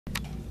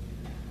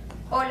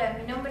Hola,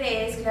 mi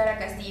nombre es Clara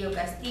Castillo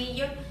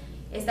Castillo.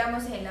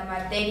 Estamos en la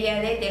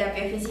materia de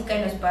terapia física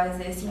en los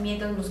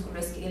padecimientos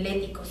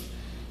musculoesqueléticos.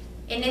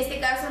 En este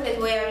caso les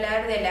voy a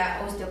hablar de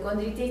la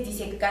osteocondritis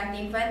disecante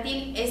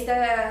infantil.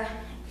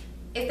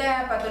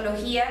 Esta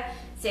patología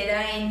se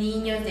da en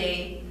niños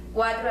de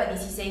 4 a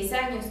 16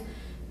 años.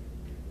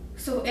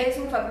 Es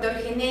un factor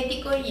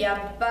genético y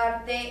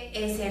aparte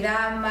se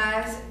da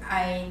más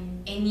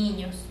en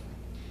niños.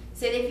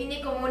 Se define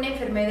como una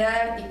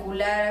enfermedad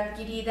articular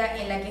adquirida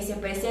en la que se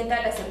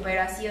presenta la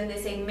separación de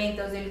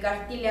segmentos del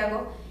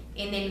cartílago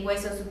en el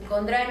hueso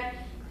subcondral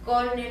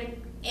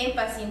en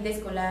pacientes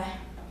con la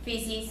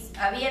fisis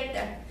abierta.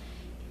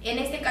 En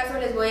este caso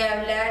les voy a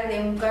hablar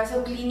de un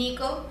caso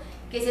clínico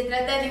que se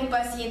trata de un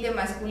paciente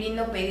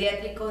masculino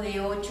pediátrico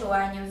de 8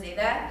 años de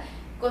edad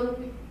con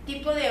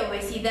tipo de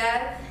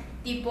obesidad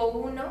tipo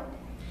 1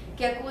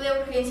 que acude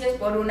a urgencias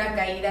por una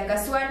caída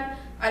casual.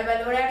 Al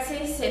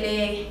valorarse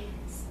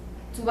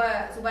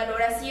su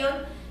valoración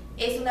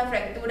es una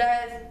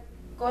fractura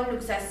con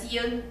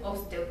luxación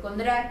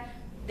osteocondral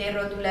de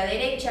rótula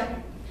derecha.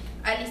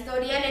 Al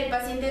historial, el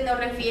paciente no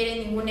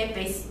refiere ningún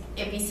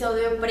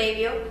episodio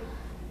previo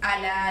a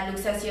la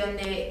luxación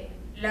de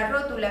la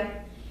rótula.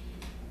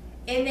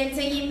 En el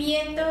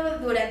seguimiento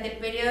durante el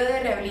periodo de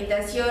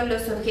rehabilitación,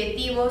 los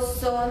objetivos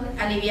son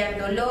aliviar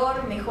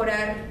dolor,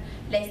 mejorar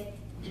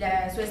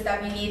su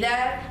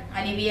estabilidad,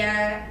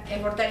 aliviar el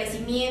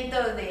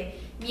fortalecimiento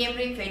de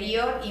miembro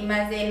inferior y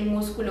más del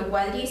músculo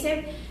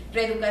cuádriceps,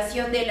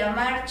 reeducación de la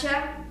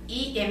marcha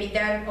y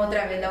evitar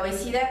otra vez la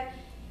obesidad.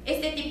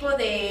 Este tipo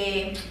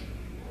de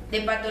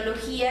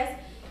patologías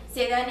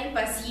se dan en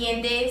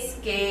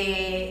pacientes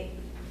de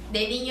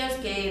niños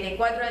que de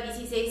 4 a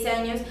 16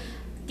 años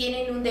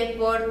tienen un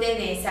deporte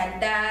de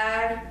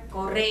saltar,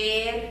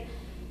 correr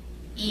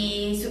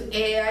y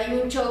hay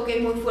un choque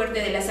muy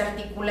fuerte de las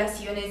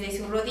articulaciones de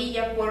su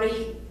rodilla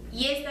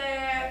y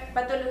esta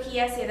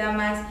patología se da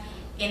más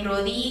en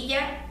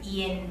rodilla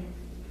y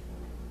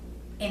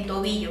en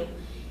tobillo.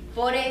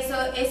 Por eso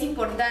es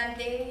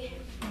importante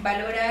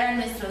valorar a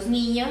nuestros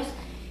niños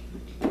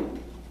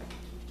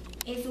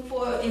en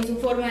su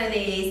forma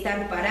de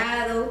estar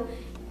parado,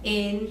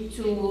 en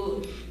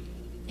su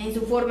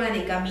forma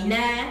de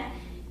caminar,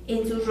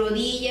 en sus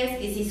rodillas,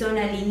 que si son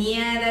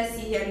alineadas,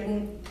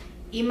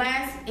 y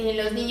más en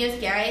los niños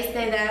que a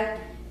esta edad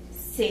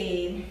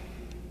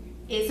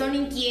son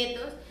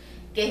inquietos,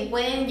 que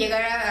pueden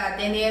llegar a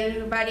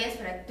tener varias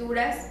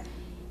fracturas.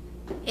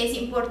 Es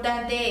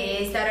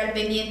importante estar al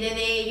pendiente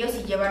de ellos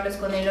y llevarlos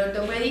con el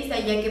ortopedista,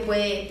 ya que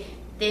puede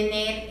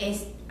tener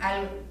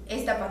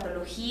esta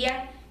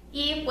patología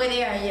y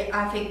puede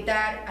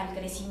afectar al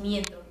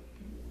crecimiento,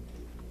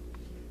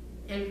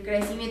 el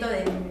crecimiento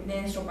de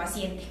nuestro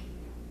paciente.